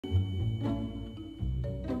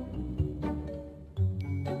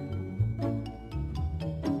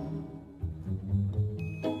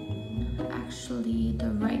actually the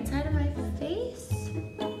right side of my face,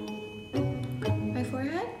 my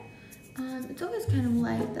forehead. It's always kind of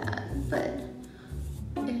like that, but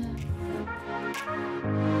yeah.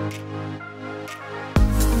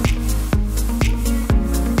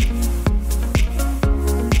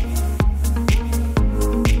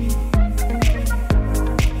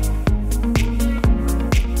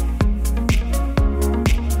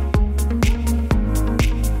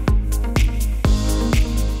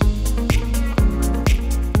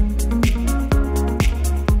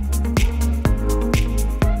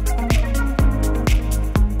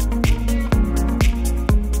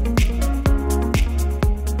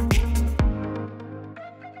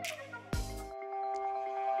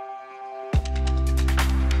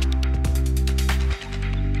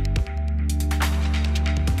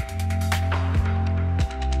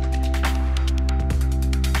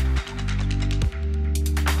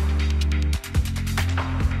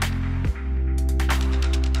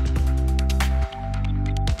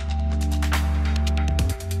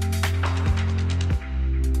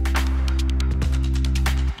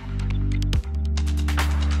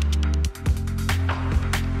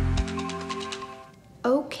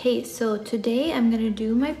 Okay, so today I'm gonna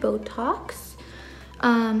do my Botox.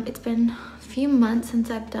 It's been a few months since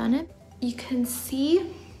I've done it. You can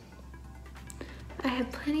see I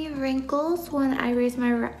have plenty of wrinkles when I raise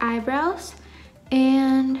my eyebrows,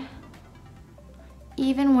 and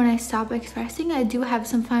even when I stop expressing, I do have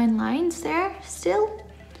some fine lines there still.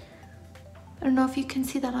 I don't know if you can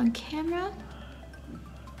see that on camera.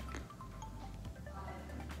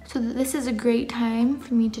 So this is a great time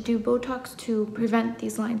for me to do Botox to prevent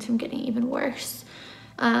these lines from getting even worse,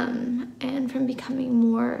 and from becoming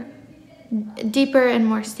more deeper and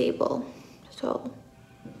more stable. So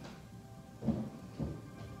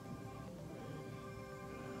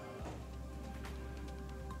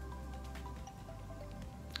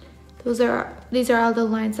these are all the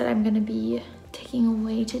lines that I'm gonna be taking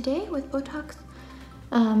away today with Botox.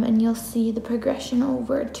 And you'll see the progression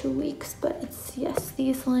over 2 weeks, but it's, yes,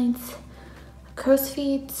 these lines: crow's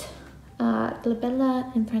feet,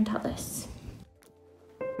 glabella, and frontalis.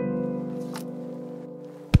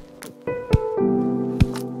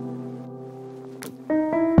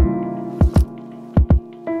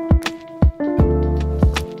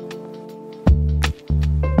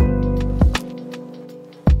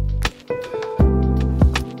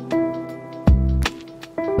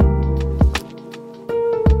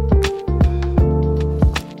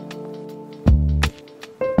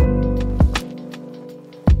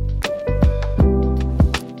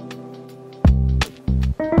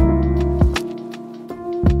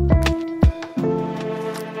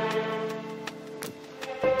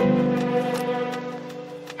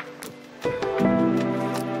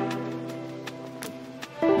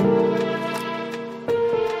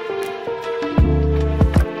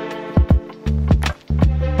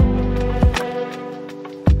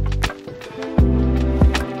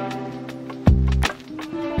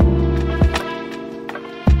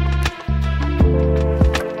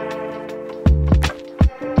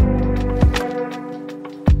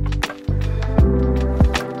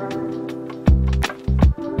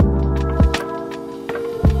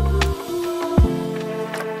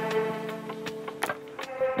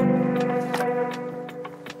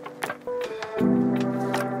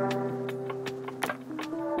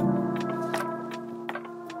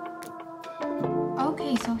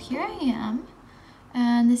 Okay, so here I am,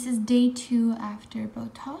 and this is day 2 after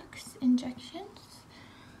Botox injections.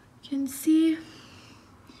 You can see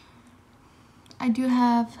I do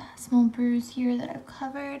have a small bruise here that I've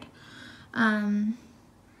covered,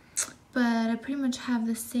 but I pretty much have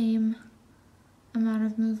the same amount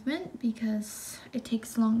of movement because it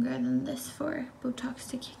takes longer than this for Botox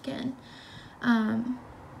to kick in,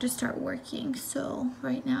 to start working. So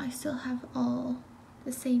right now I still have all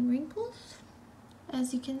the same wrinkles,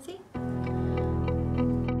 as you can see.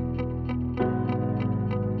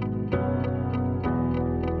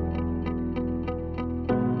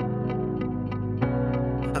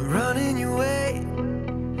 I'm running your way,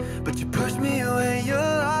 but you push me away. Your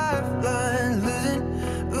lifeline,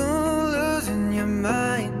 losing your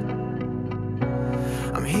mind.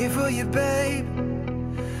 I'm here for you, babe.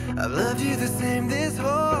 I've loved you the same this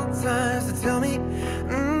whole time. So tell me,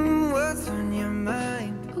 what's on your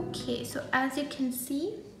mind? Okay, so as you can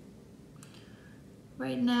see,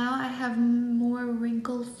 right now I have more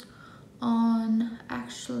wrinkles on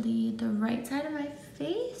actually the right side of my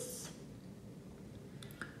face,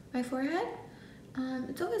 my forehead.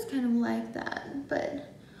 It's always kind of like that,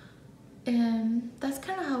 but that's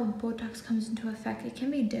kind of how Botox comes into effect. It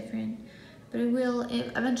can be different. but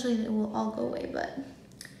eventually it will all go away. But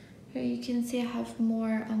here you can see I have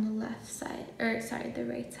more on the left side, or sorry, the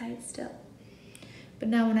right side still. But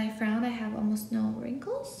now when I frown, I have almost no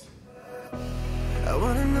wrinkles. I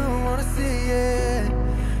wanna know, wanna see it.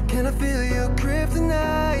 Can I feel your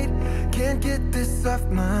kryptonite? Can't get this off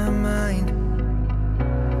my mind.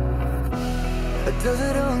 Does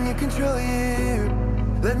it only control you?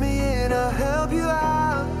 Let me in, I'll help you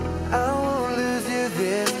out. I won't lose you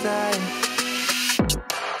this time.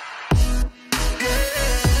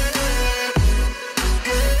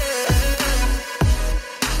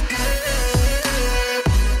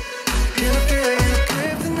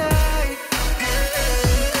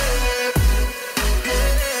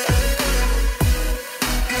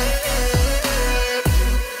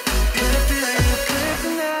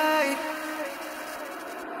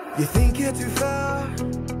 You think you're too far,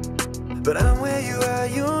 but I'm where you are,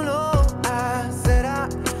 you know. I said I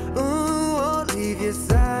won't leave your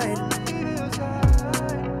side.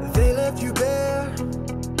 They left you bare,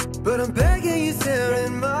 but I'm begging you, stare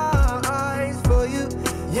in my eyes for you.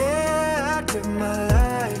 Yeah, I give my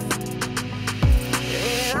life.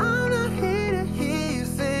 Yeah, I'm not here to hear you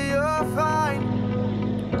say you're fine.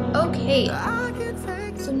 Okay,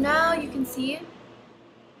 so now you can see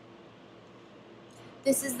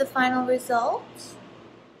this is the final result.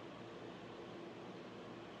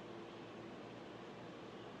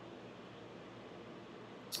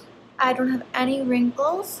 I don't have any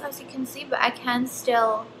wrinkles, as you can see, but I can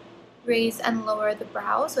still raise and lower the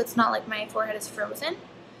brow, so it's not like my forehead is frozen.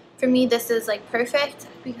 For me, this is like perfect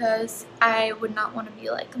because I would not want to be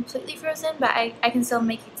like completely frozen, but I can still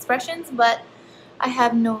make expressions, but I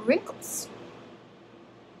have no wrinkles.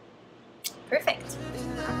 Perfect.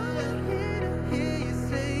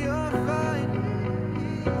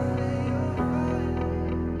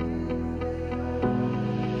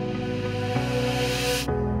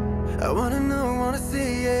 I wanna know, wanna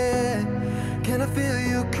see it. Can I feel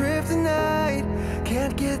your kryptonite?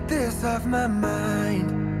 Can't get this off my mind.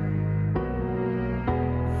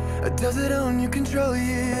 Does it only control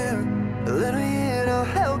you?